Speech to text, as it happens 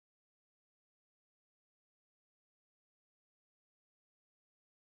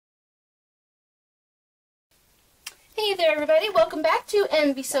Hey there everybody, welcome back to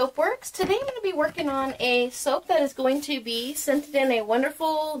NB Soapworks. Today I'm going to be working on a soap that is going to be scented in a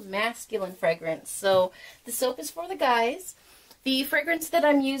wonderful masculine fragrance. So the soap is for the guys. The fragrance that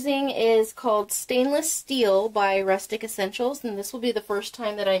I'm using is called Stainless Steel by Rustic Essentials, and this will be the first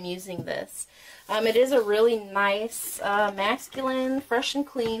time that I'm using this. It is a really nice masculine, fresh and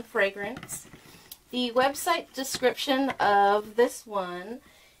clean fragrance. The website description of this one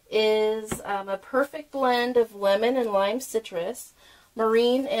is a perfect blend of lemon and lime citrus,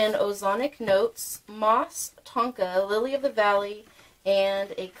 marine and ozonic notes, moss, tonka, lily of the valley,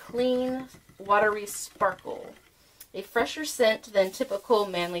 and a clean, watery sparkle. A fresher scent than typical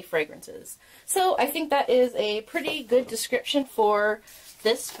manly fragrances. So I think that is a pretty good description for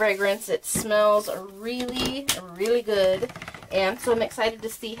this fragrance. It smells really, really good, and so I'm excited to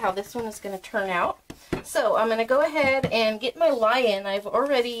see how this one is going to turn out. So I'm going to go ahead and get my lye-in. I've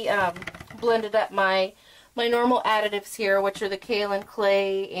already blended up my normal additives here, which are the kaolin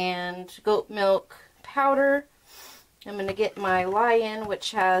clay and goat milk powder. I'm going to get my lye-in,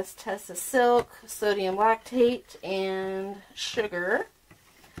 which has Tessa silk, sodium lactate, and sugar.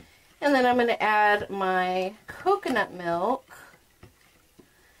 And then I'm going to add my coconut milk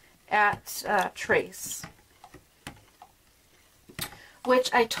at trace,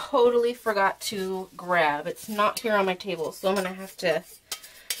 which I totally forgot to grab. It's not here on my table, so I'm going to have to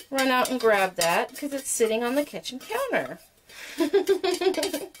run out and grab that because it's sitting on the kitchen counter.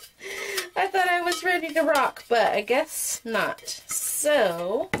 I thought I was ready to rock, but I guess not.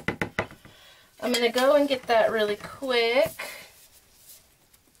 So I'm going to go and get that really quick.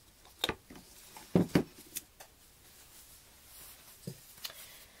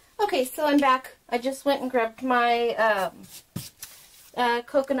 Okay, so I'm back. I just went and grabbed my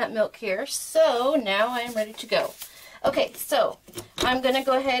coconut milk here, so now I am ready to go. Okay, so I'm going to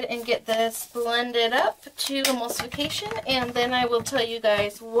go ahead and get this blended up to emulsification, and then I will tell you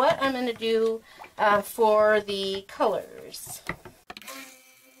guys what I'm going to do for the colors.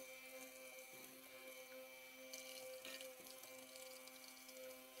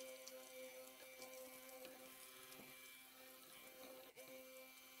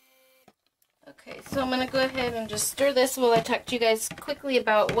 Okay, so I'm going to go ahead and just stir this while I talk to you guys quickly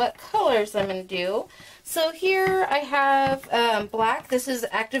about what colors I'm going to do. So here I have black. This is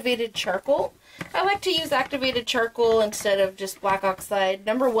activated charcoal. I like to use activated charcoal instead of just black oxide.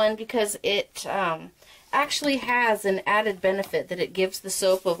 Number one, because it actually has an added benefit that it gives the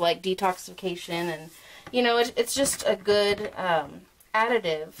soap of like detoxification, and you know, it's just a good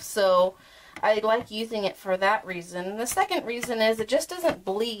additive. So I like using it for that reason. And the second reason is it just doesn't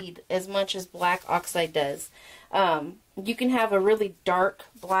bleed as much as black oxide does. You can have a really dark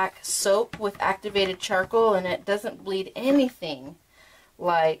black soap with activated charcoal and it doesn't bleed anything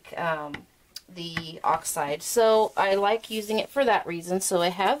like the oxide. So I like using it for that reason. So I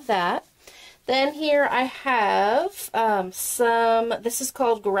have that. Then here I have this is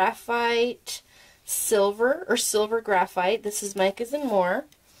called graphite silver, or silver graphite. This is Mike as in More.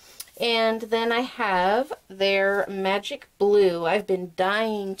 And then I have their magic blue. I've been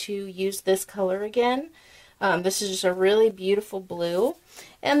dying to use this color again. This is just a really beautiful blue.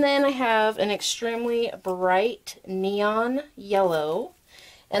 And then I have an extremely bright neon yellow.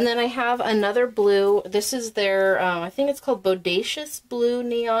 And then I have another blue. This is their, I think it's called Bodacious Blue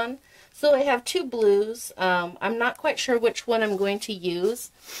Neon. So I have two blues. I'm not quite sure which one I'm going to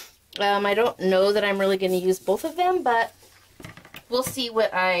use. I don't know that I'm really going to use both of them, but we'll see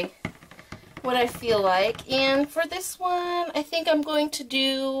what I feel like. And for this one, I think I'm going to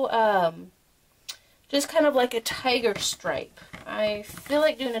do just kind of like a tiger stripe. I feel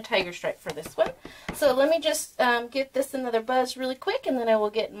like doing a tiger stripe for this one. So let me just get this another buzz really quick, and then I will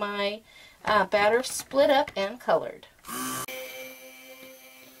get my batter split up and colored.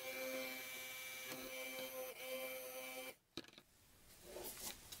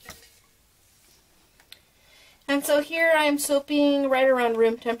 And so here I'm soaping right around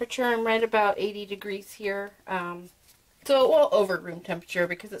room temperature. I'm right about 80 degrees here. So, well, over room temperature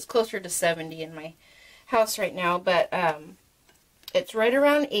because it's closer to 70 in my house right now. But it's right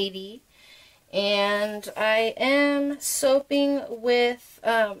around 80. And I am soaping with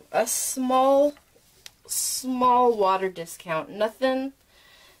a small water discount. Nothing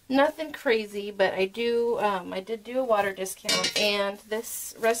crazy, but I did do a water discount. And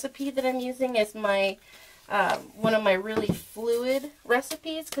this recipe that I'm using is my one of my really fluid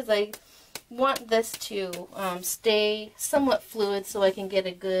recipes, because I want this to stay somewhat fluid so I can get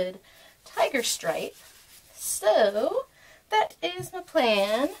a good tiger stripe. So that is my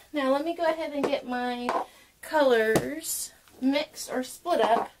plan. Now let me go ahead and get my colors mixed or split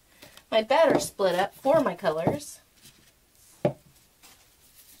up, my batter split up for my colors.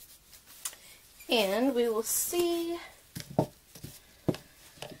 And we will see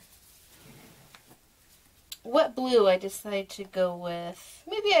what blue I decide to go with.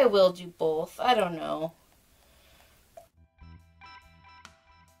 Maybe I will do both. I don't know.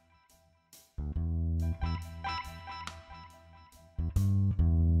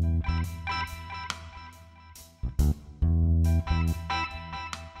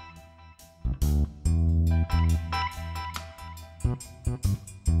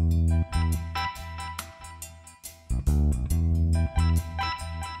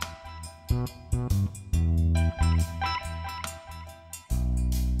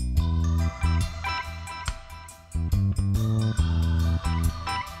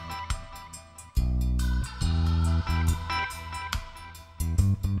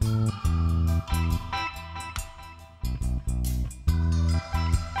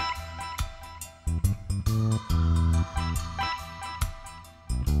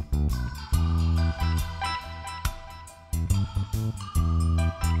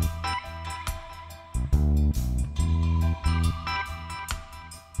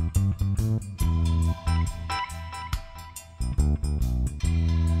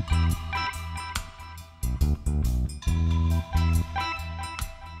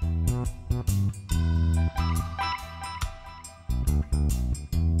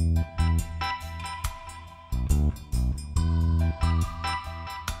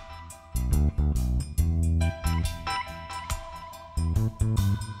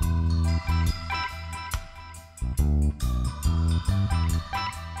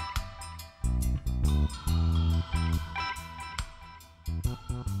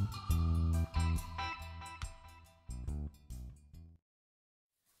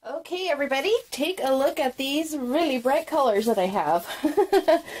 Okay, everybody, take a look at these really bright colors that I have.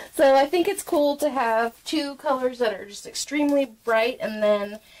 So I think it's cool to have two colors that are just extremely bright and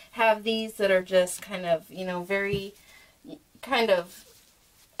then have these that are just kind of, you know, very kind of,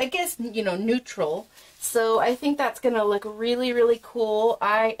 I guess, you know, neutral. So I think that's going to look really, really cool.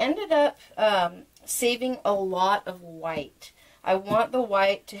 I ended up saving a lot of white. I want the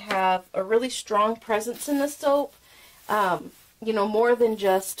white to have a really strong presence in the soap. You know, more than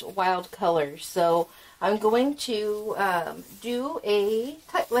just wild colors. So I'm going to do a,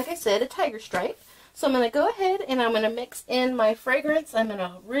 like I said, a tiger stripe. So I'm going to go ahead and I'm going to mix in my fragrance. I'm going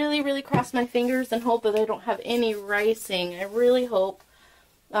to really, really cross my fingers and hope that I don't have any ricing. I really hope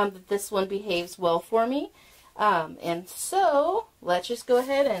that this one behaves well for me. And so let's just go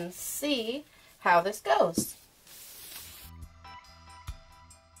ahead and see how this goes.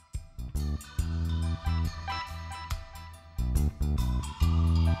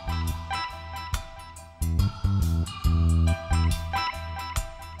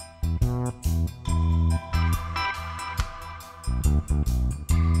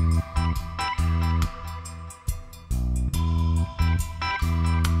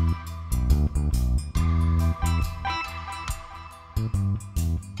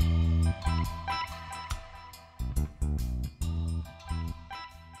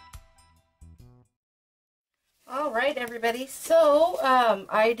 Alright, everybody, so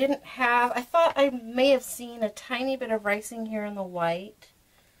I thought I may have seen a tiny bit of ricing here in the white.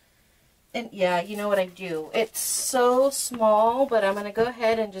 And yeah, you know what I do. It's so small, but I'm going to go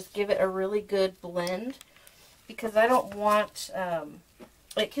ahead and just give it a really good blend because I don't want,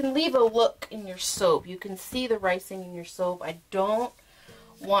 it can leave a look in your soap. You can see the ricing in your soap. I don't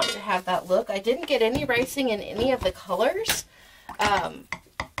want to have that look. I didn't get any ricing in any of the colors.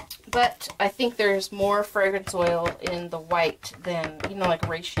 But I think there's more fragrance oil in the white than, you know, like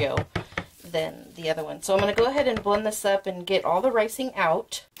ratio than the other one. So I'm going to go ahead and blend this up and get all the ricing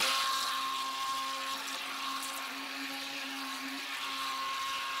out.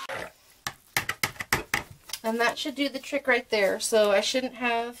 And that should do the trick right there. So I shouldn't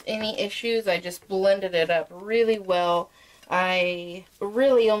have any issues. I just blended it up really well. I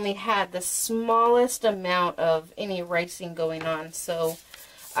really only had the smallest amount of any ricing going on. So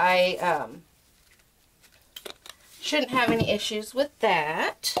I shouldn't have any issues with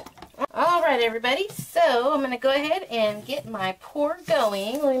that. Alright, everybody, so I'm going to go ahead and get my pour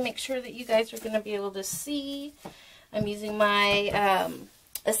going. Let me make sure that you guys are going to be able to see. I'm using my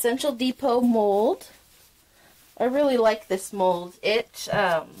Essential Depot mold. I really like this mold.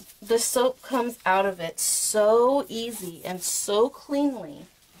 The soap comes out of it so easy and so cleanly.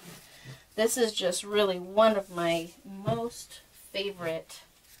 This is just really one of my most favorite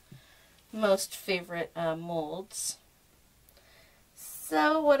molds.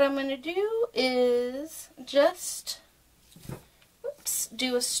 So what I'm going to do is just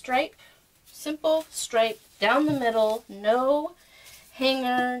do a stripe, simple stripe down the middle, no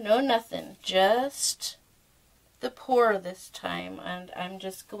hanger, no nothing, just the pour this time. And I'm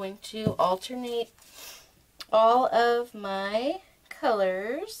just going to alternate all of my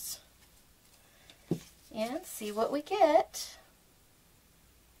colors and see what we get.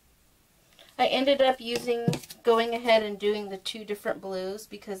 I ended up going ahead and doing the 2 different blues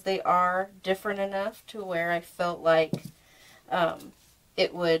because they are different enough to where I felt like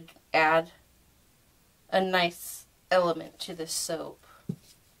it would add a nice element to this soap.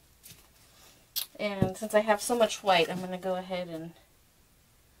 And since I have so much white, I'm going to go ahead and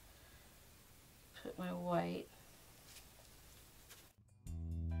put my white.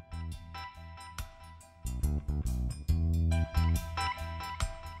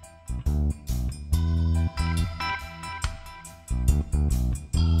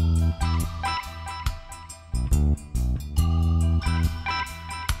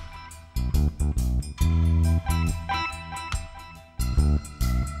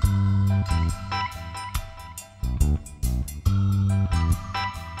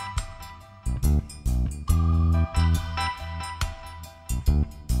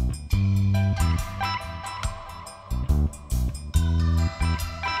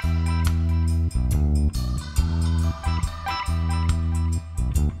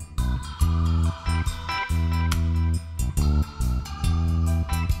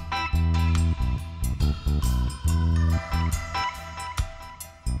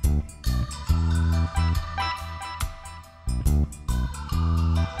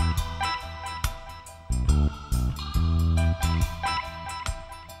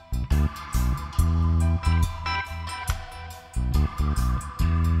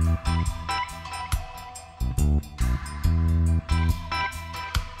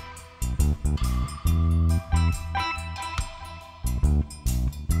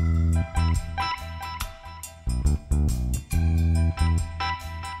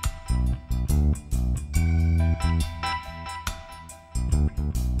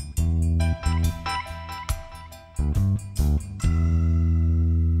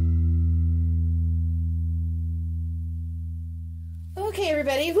 Okay,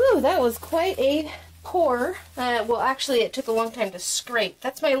 everybody, woo, that was quite a pour. Well, actually, it took a long time to scrape.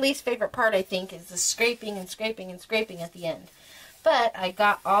 That's my least favorite part, I think, is the scraping and scraping and scraping at the end. But I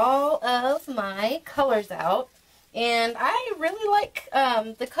got all of my colors out, and I really like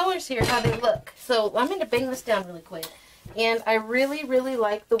the colors here, how they look. So I'm going to bang this down really quick. And I really, really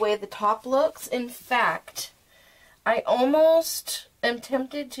like the way the top looks. In fact, I almost am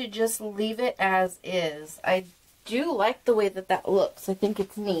tempted to just leave it as is. I do like the way that that looks. I think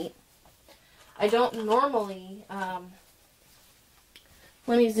it's neat. I don't normally, let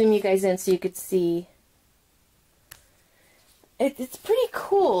me zoom you guys in so you could see. It's pretty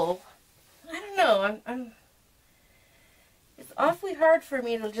cool. I don't know, it's awfully hard for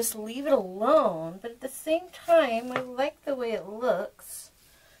me to just leave it alone, but at the same time, I like the way it looks.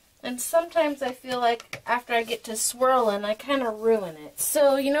 And sometimes I feel like after I get to swirling, I kind of ruin it.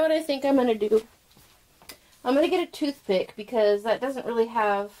 So, you know what I think I'm going to do? I'm going to get a toothpick because that doesn't really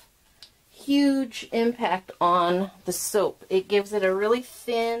have huge impact on the soap. It gives it a really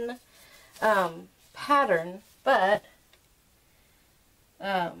thin pattern, but,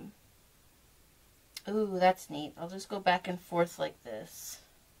 ooh, that's neat. I'll just go back and forth like this.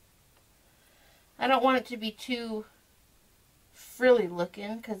 I don't want it to be too frilly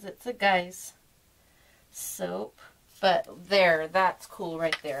looking because it's a guy's soap, but there, that's cool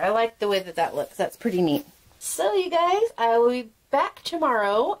right there. I like the way that that looks. That's pretty neat. So you guys, I will be back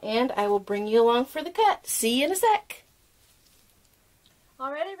tomorrow and I will bring you along for the cut. See you in a sec.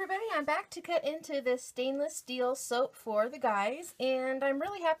 Alright everybody, I'm back to cut into this stainless steel soap for the guys, and I'm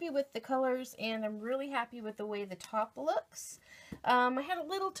really happy with the colors and I'm really happy with the way the top looks. I had a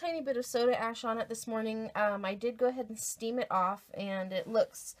little tiny bit of soda ash on it this morning. I did go ahead and steam it off and it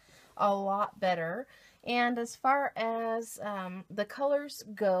looks a lot better. And as far as the colors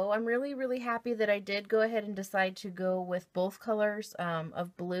go, I'm really, really happy that I did go ahead and decide to go with both colors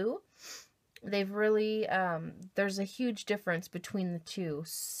of blue. They've really, there's a huge difference between the two.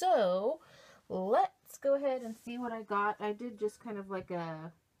 So, let's go ahead and see what I got. I did just kind of like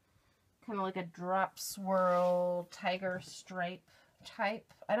a drop swirl tiger stripe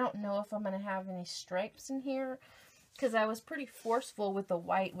type. I don't know if I'm going to have any stripes in here, because I was pretty forceful with the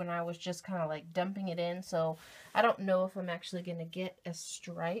white when I was just kind of like dumping it in, so I don't know if I'm actually going to get a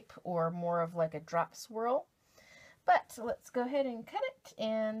stripe or more of like a drop swirl. But let's go ahead and cut it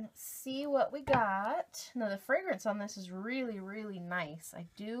and see what we got. Now the fragrance on this is really, really nice. I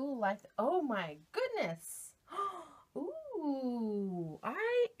do like, oh my goodness. Ooh,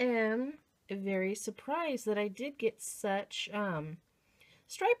 I am very surprised that I did get such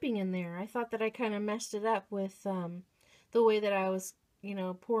striping in there. I thought that I kind of messed it up with the way that I was,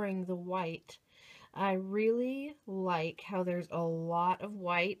 pouring the white. I really like how there's a lot of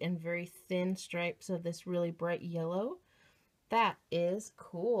white and very thin stripes of this really bright yellow. That is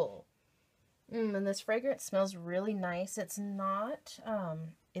cool. And this fragrance smells really nice. It's not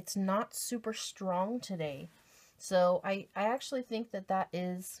super strong today. So I actually think that that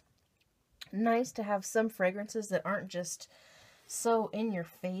is nice to have some fragrances that aren't just so in your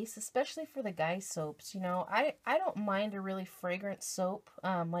face, especially for the guy soaps. I don't mind a really fragrant soap,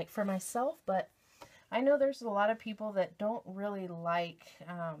 like for myself, but I know there's a lot of people that don't really like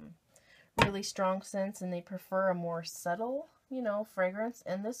really strong scents and they prefer a more subtle, fragrance.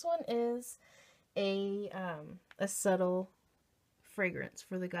 And this one is a subtle fragrance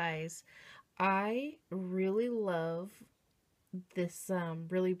for the guys. I really love this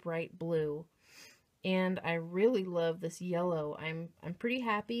really bright blue, and I really love this yellow. I'm pretty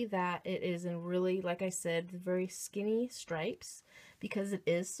happy that it is in really, like I said, very skinny stripes because it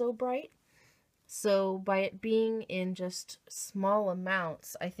is so bright. So by it being in just small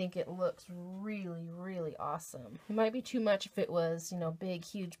amounts, I think it looks really, really awesome. It might be too much if it was, big,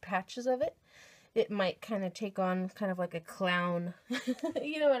 huge patches of it. It might kind of take on kind of like a clown,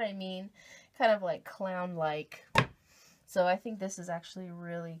 you know what I mean? Kind of like clown-like. So I think this is actually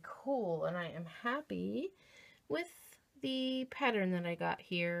really cool, and I am happy with the pattern that I got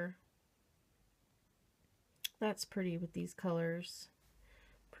here. That's pretty with these colors.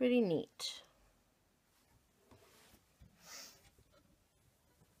 Pretty neat.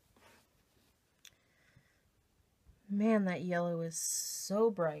 Man, that yellow is so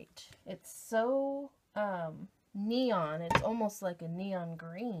bright. It's so neon. It's almost like a neon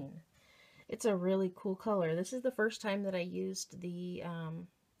green. It's a really cool color. This is the first time that I used the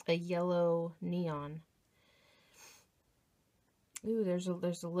a yellow neon. Ooh, there's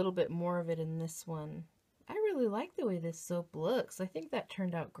a little bit more of it in this one. I really like the way this soap looks. I think that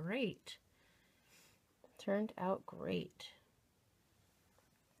turned out great. Turned out great.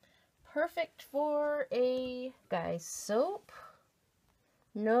 Perfect for a guy's soap.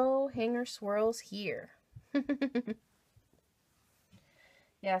 No hanger swirls here.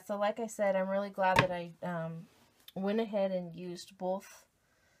 Yeah, so like I said, I'm really glad that I went ahead and used both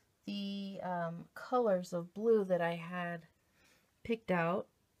the colors of blue that I had picked out.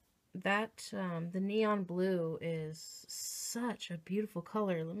 That the neon blue is such a beautiful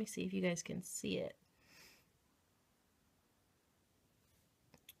color. Let me see if you guys can see it.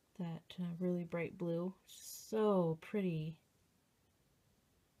 That really bright blue. So pretty.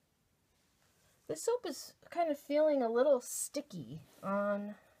 The soap is kind of feeling a little sticky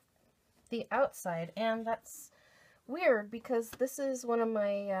on the outside, and that's weird because this is one of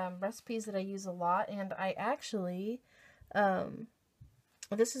my recipes that I use a lot, and I actually,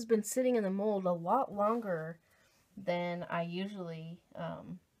 this has been sitting in the mold a lot longer than I usually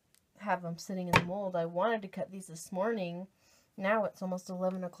have them sitting in the mold. I wanted to cut these this morning. Now it's almost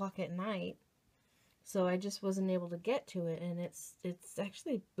 11 o'clock at night, so I just wasn't able to get to it, and it's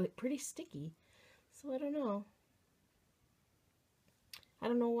actually like pretty sticky. So I don't know. I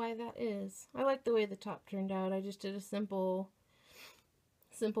don't know why that is. I like the way the top turned out. I just did a simple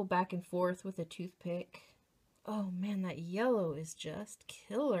back and forth with a toothpick. Oh man, that yellow is just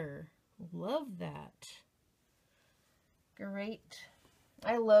killer. Love that. Great.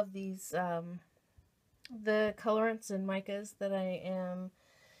 I love these the colorants and micas that I am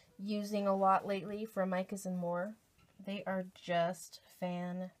using a lot lately from Micas and More. They are just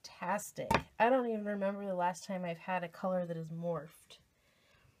fantastic. I don't even remember the last time I've had a color that is morphed.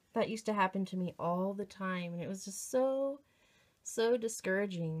 That used to happen to me all the time, and it was just so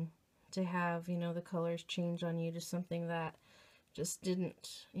discouraging to have, the colors change on you to something that just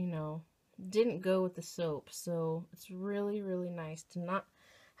didn't, didn't go with the soap. So it's really, really nice to not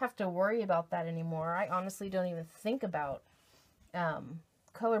have to worry about that anymore. I honestly don't even think about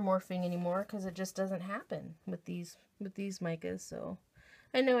color morphing anymore because it just doesn't happen with these micas. So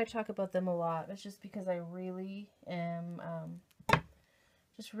I know I talk about them a lot. It's just because I really am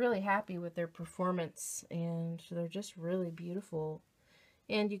just really happy with their performance, and they're just really beautiful.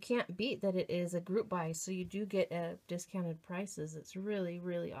 And you can't beat that it is a group buy, so you do get discounted prices. It's really,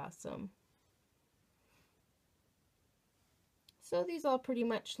 really awesome. So these all pretty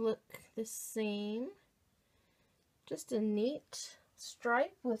much look the same. Just a neat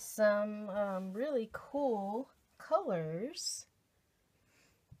stripe with some really cool colors.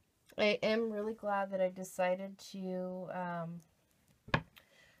 I am really glad that I decided to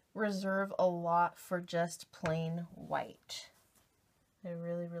reserve a lot for just plain white. I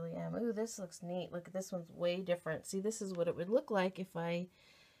really, really am. Ooh, this looks neat. Look, this one's way different. See, this is what it would look like if I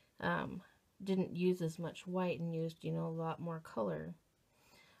didn't use as much white and used, you know, a lot more color.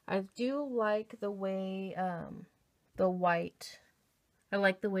 I do like the way the white, I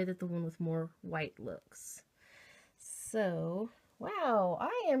like the way that the one with more white looks. So, wow,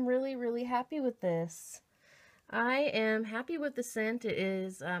 I am really, really happy with this. I am happy with the scent. It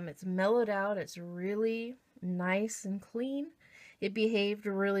is, it's mellowed out. It's really nice and clean. It behaved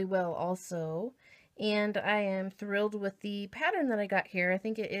really well also. And I am thrilled with the pattern that I got here. I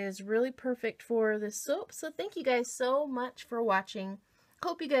think it is really perfect for this soap. So thank you guys so much for watching.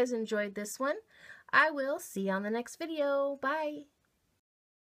 Hope you guys enjoyed this one. I will see you on the next video. Bye.